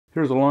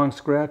Here's a long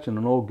scratch in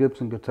an old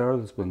Gibson guitar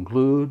that's been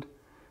glued,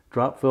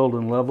 drop filled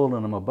and leveled,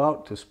 and I'm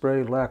about to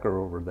spray lacquer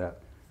over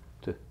that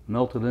to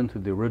melt it into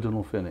the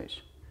original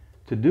finish.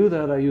 To do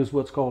that, I use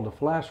what's called a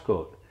flash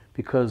coat,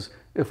 because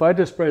if I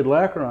just sprayed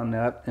lacquer on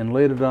that and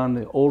laid it on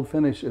the old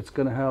finish, it's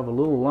going to have a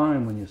little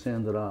line when you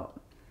sand it out.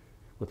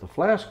 With a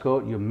flash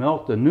coat, you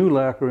melt the new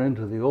lacquer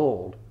into the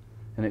old,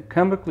 and it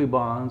chemically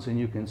bonds, and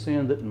you can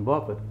sand it and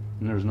buff it,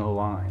 and there's no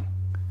line.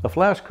 A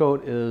flash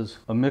coat is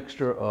a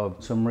mixture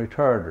of some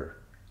retarder,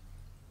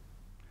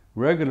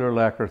 regular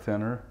lacquer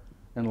thinner,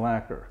 and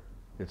lacquer.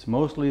 It's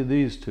mostly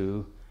these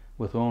two,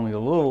 with only a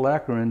little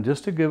lacquer in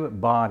just to give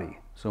it body,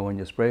 so when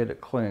you spray it,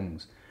 it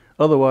clings.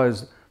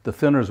 Otherwise, the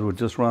thinners would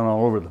just run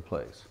all over the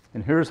place.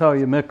 And here's how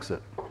you mix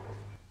it.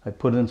 I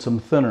put in some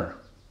thinner,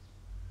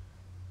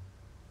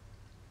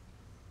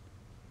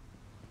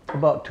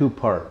 about 2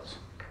 parts.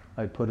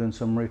 I put in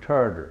some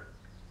retarder,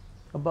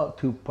 about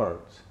 2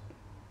 parts.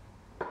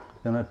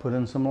 Then I put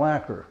in some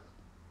lacquer,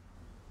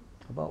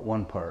 about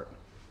 1 part.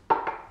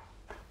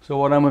 So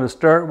what I'm going to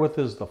start with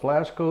is the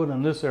flash coat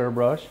and this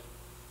airbrush.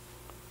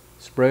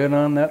 Spray it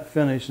on that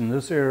finish in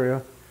this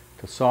area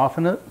to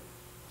soften it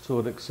so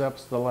it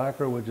accepts the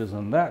lacquer which is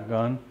in that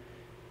gun.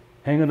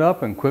 Hang it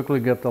up and quickly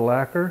get the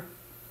lacquer.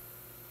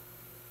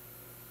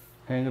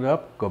 Hang it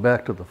up, go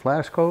back to the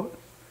flash coat,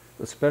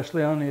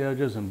 especially on the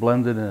edges, and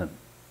blend it in.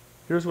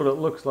 Here's what it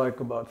looks like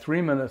about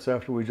 3 minutes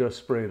after we just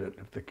sprayed it.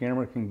 If the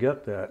camera can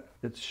get that.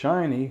 It's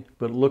shiny,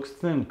 but it looks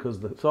thin because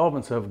the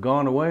solvents have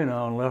gone away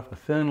now and left a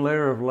thin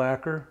layer of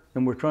lacquer.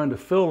 And we're trying to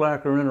fill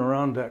lacquer in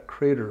around that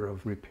crater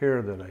of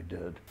repair that I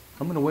did.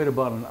 I'm going to wait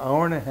about an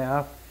hour and a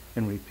half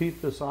and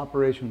repeat this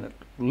operation at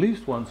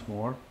least once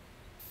more.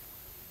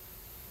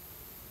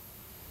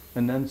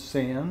 And then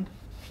sand.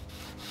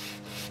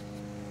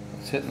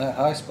 It's hitting that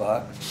high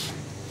spot.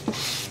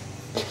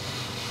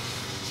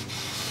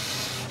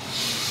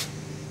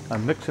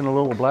 I'm mixing a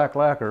little black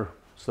lacquer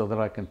so that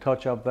I can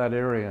touch up that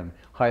area and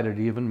hide it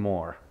even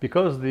more.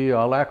 Because the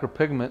lacquer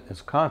pigment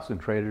is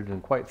concentrated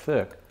and quite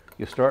thick,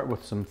 you start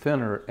with some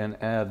thinner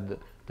and add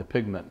the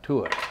pigment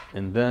to it.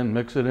 And then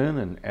mix it in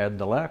and add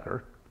the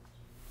lacquer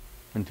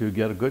until you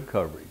get a good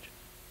coverage.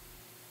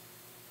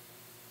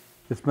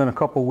 It's been a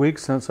couple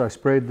weeks since I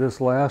sprayed this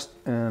last,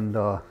 and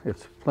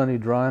it's plenty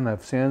dry, and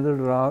I've sanded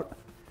it out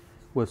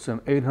with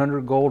some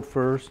 800 gold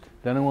first.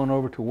 Then I went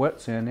over to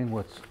wet sanding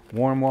with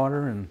warm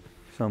water and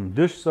some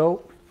dish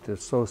soap.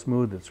 It's so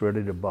smooth it's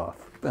ready to buff.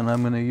 And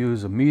I'm going to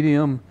use a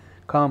medium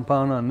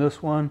compound on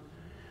this one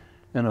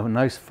and a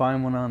nice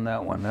fine one on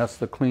that one. That's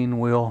the clean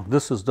wheel.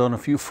 This has done a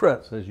few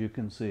frets, as you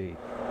can see.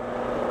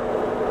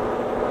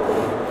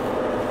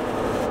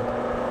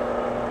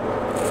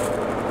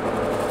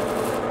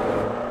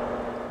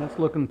 That's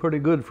looking pretty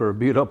good for a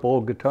beat up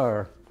old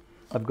guitar.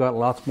 I've got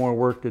lots more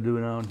work to do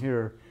down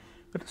here.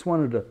 I just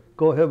wanted to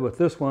go ahead with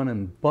this one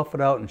and buff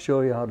it out and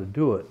show you how to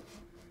do it.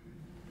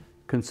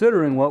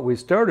 Considering what we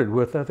started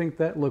with, I think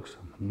that looks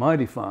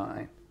mighty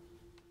fine.